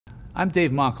I'm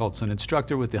Dave Mockholtz, an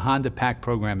instructor with the Honda PAC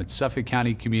program at Suffolk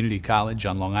County Community College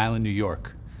on Long Island, New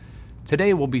York.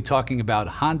 Today we'll be talking about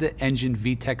Honda engine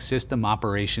Vtec system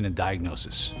operation and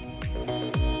diagnosis.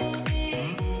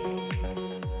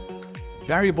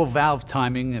 Variable valve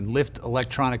timing and lift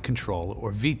electronic control,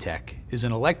 or Vtec, is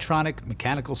an electronic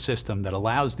mechanical system that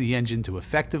allows the engine to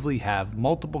effectively have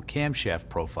multiple camshaft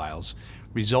profiles,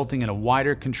 resulting in a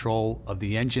wider control of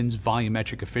the engine's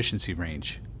volumetric efficiency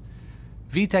range.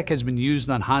 Vtec has been used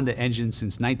on Honda engines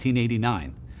since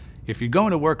 1989. If you're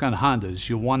going to work on Hondas,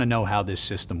 you'll want to know how this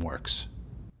system works.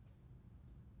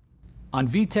 On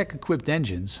Vtec-equipped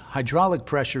engines, hydraulic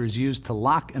pressure is used to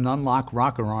lock and unlock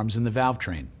rocker arms in the valve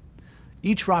train.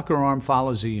 Each rocker arm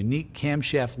follows a unique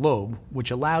camshaft lobe,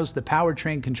 which allows the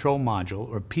powertrain control module,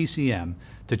 or PCM,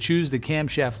 to choose the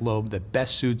camshaft lobe that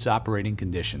best suits operating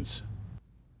conditions.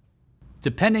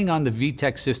 Depending on the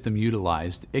Vtec system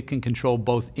utilized, it can control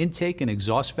both intake and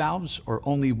exhaust valves, or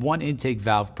only one intake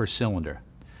valve per cylinder.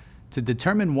 To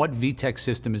determine what Vtec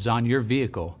system is on your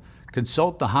vehicle,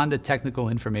 consult the Honda Technical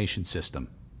Information System.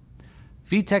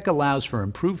 Vtec allows for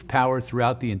improved power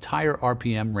throughout the entire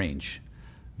RPM range.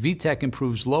 Vtec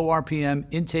improves low RPM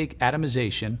intake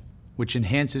atomization, which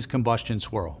enhances combustion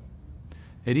swirl.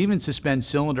 It even suspends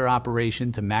cylinder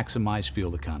operation to maximize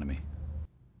fuel economy.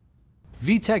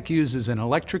 Vtec uses an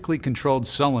electrically controlled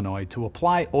solenoid to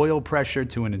apply oil pressure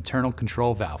to an internal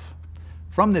control valve.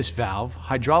 From this valve,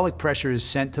 hydraulic pressure is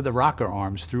sent to the rocker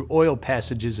arms through oil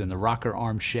passages in the rocker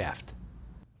arm shaft.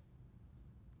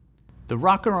 The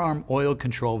rocker arm oil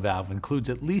control valve includes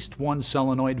at least one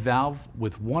solenoid valve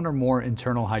with one or more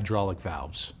internal hydraulic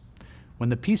valves. When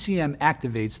the PCM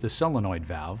activates the solenoid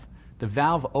valve, the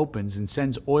valve opens and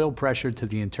sends oil pressure to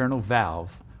the internal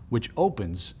valve, which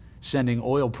opens, sending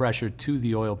oil pressure to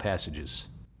the oil passages.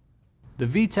 The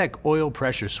Vtec oil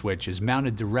pressure switch is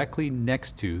mounted directly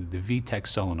next to the Vtec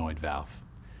solenoid valve.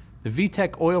 The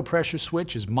Vtec oil pressure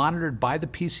switch is monitored by the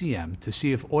PCM to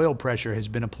see if oil pressure has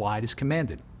been applied as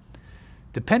commanded.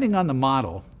 Depending on the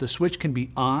model, the switch can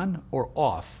be on or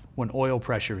off when oil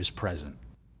pressure is present.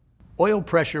 Oil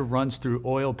pressure runs through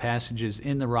oil passages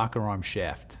in the rocker arm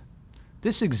shaft.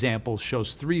 This example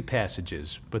shows 3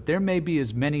 passages, but there may be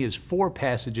as many as 4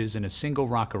 passages in a single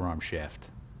rocker arm shaft.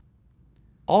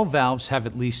 All valves have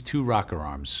at least 2 rocker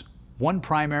arms, one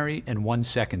primary and one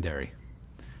secondary.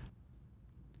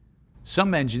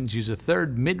 Some engines use a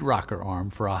third mid-rocker arm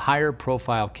for a higher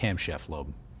profile camshaft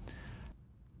lobe.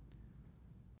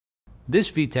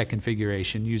 This Vtec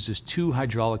configuration uses 2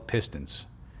 hydraulic pistons,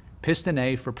 piston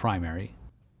A for primary,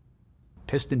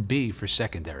 piston B for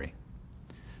secondary.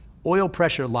 Oil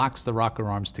pressure locks the rocker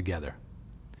arms together.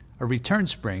 A return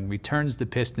spring returns the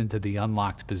piston to the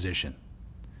unlocked position.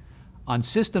 On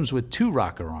systems with 2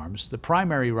 rocker arms, the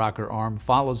primary rocker arm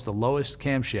follows the lowest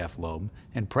camshaft lobe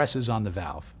and presses on the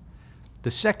valve. The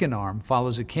second arm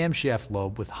follows a camshaft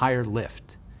lobe with higher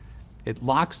lift. It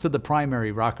locks to the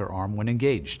primary rocker arm when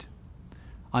engaged.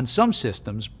 On some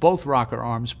systems, both rocker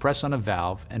arms press on a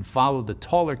valve and follow the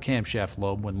taller camshaft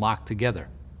lobe when locked together.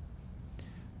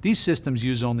 These systems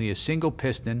use only a single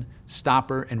piston,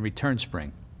 stopper, and return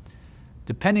spring.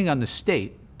 Depending on the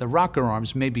state, the rocker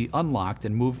arms may be unlocked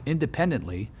and move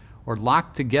independently, or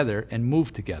locked together and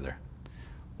move together.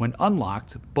 When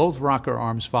unlocked, both rocker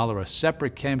arms follow a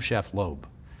separate camshaft lobe.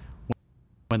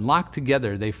 When locked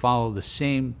together, they follow the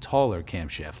same taller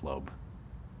camshaft lobe.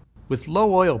 With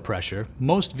low oil pressure,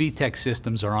 most Vtec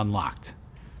systems are unlocked.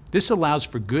 This allows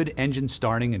for good engine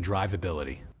starting and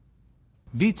drivability.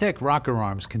 Vtec rocker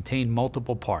arms contain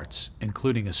multiple parts,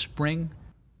 including a spring,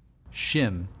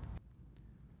 shim,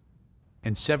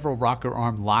 and several rocker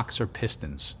arm locks or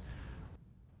pistons.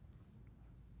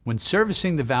 When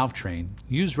servicing the valve train,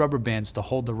 use rubber bands to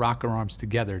hold the rocker arms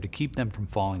together to keep them from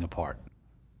falling apart.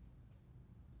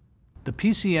 The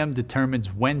PCM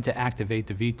determines when to activate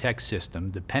the Vtec system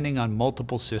depending on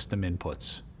multiple system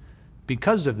inputs.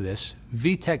 Because of this,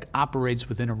 Vtec operates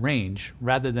within a range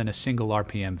rather than a single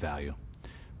RPM value.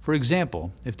 For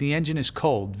example, if the engine is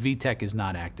cold, Vtec is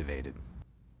not activated.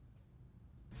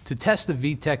 To test the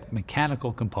Vtec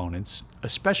mechanical components, a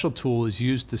special tool is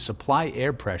used to supply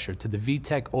air pressure to the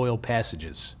Vtec oil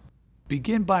passages.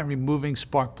 Begin by removing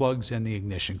spark plugs and the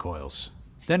ignition coils.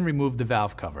 Then remove the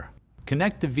valve cover.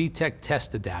 Connect the Vtec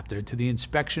test adapter to the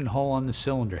inspection hole on the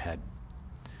cylinder head.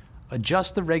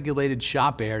 Adjust the regulated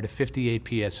shop air to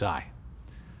 58 psi.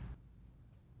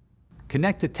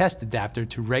 Connect the test adapter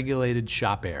to regulated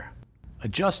shop air.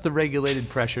 Adjust the regulated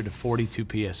pressure to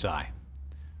 42 psi.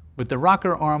 With the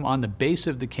rocker arm on the base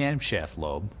of the camshaft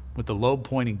lobe, with the lobe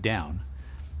pointing down,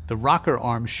 the rocker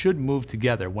arms should move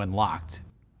together when locked.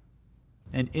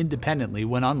 and independently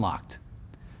when unlocked.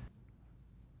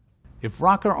 If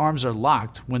rocker arms are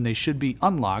locked when they should be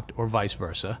unlocked or vice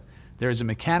versa, there is a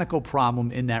mechanical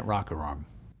problem in that rocker arm.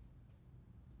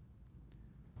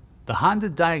 The Honda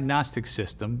Diagnostic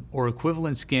system, or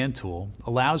equivalent scan tool,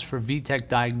 allows for Vtec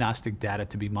diagnostic data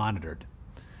to be monitored.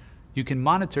 You can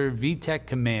monitor Vtec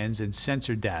commands and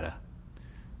sensor data.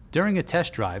 During a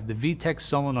test drive, the Vtec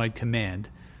solenoid command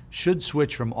should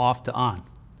switch from off to on.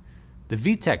 The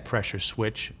Vtec pressure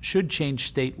switch should change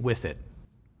state with it.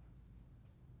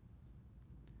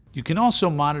 You can also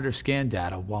monitor scan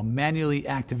data while manually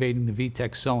activating the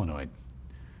Vtec solenoid.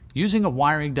 Using a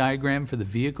wiring diagram for the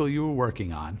vehicle you are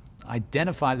working on,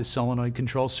 identify the solenoid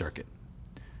control circuit.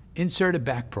 Insert a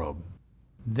back probe.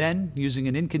 Then, using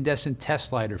an incandescent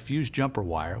test light or fuse jumper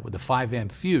wire with a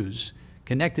 5-amp fuse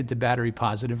connected to battery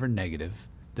positive or negative,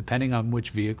 depending on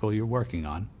which vehicle you're working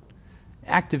on,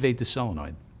 activate the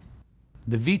solenoid.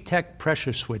 The Vtec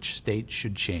pressure switch state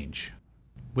should change.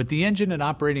 With the engine at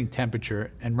operating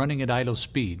temperature and running at idle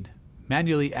speed,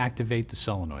 manually activate the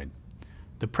solenoid.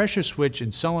 The pressure switch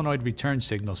and solenoid return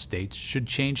signal states should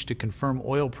change to confirm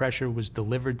oil pressure was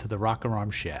delivered to the rocker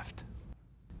arm shaft.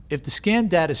 If the scan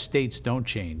data states don't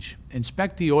change,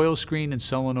 inspect the oil screen and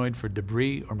solenoid for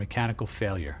debris or mechanical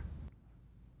failure.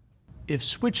 If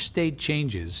switch state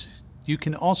changes, you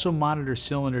can also monitor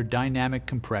cylinder dynamic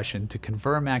compression to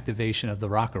confirm activation of the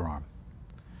rocker arm.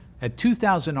 At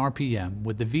 2,000 RPM,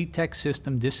 with the Vtec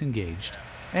system disengaged,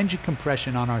 engine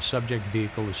compression on our subject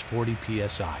vehicle is 40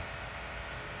 psi.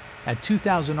 At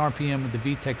 2,000 RPM with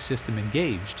the Vtec system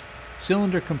engaged,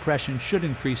 cylinder compression should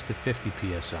increase to 50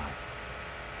 psi.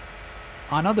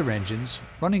 On other engines,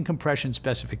 running compression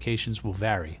specifications will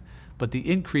vary, but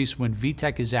the increase when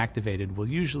Vtec is activated will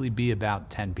usually be about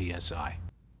 10 psi.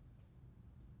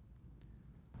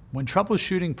 When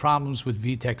troubleshooting problems with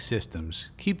Vtec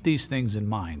systems, keep these things in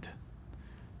mind.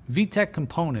 Vtec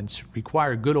components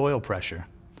require good oil pressure.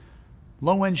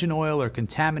 Low engine oil or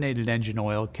contaminated engine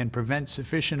oil can prevent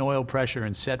sufficient oil pressure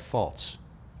and set faults.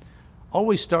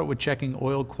 Always start with checking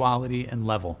oil quality and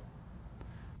level.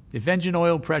 If engine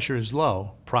oil pressure is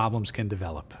low, problems can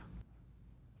develop.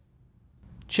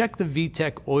 Check the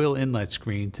Vtec oil inlet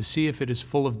screen to see if it is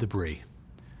full of debris.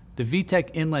 The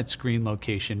Vtec inlet screen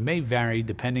location may vary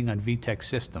depending on Vtec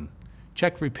system.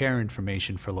 Check repair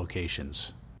information for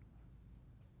locations.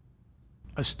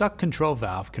 A stuck control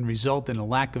valve can result in a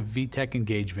lack of Vtec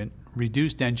engagement,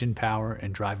 reduced engine power,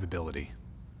 and drivability.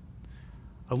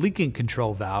 A leaking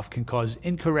control valve can cause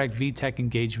incorrect Vtec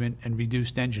engagement and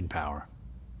reduced engine power.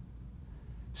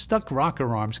 Stuck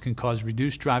rocker arms can cause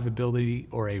reduced drivability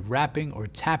or a rapping or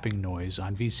tapping noise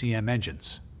on VCM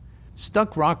engines.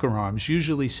 Stuck rocker arms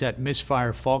usually set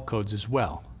misfire fault codes as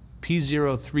well,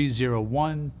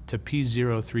 P0301 to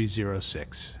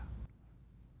P0306.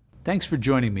 Thanks for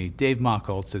joining me, Dave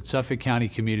Mockholtz at Suffolk County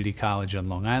Community College on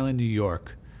Long Island, New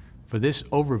York, for this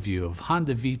overview of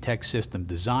Honda Vtec system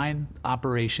design,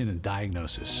 operation, and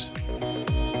diagnosis.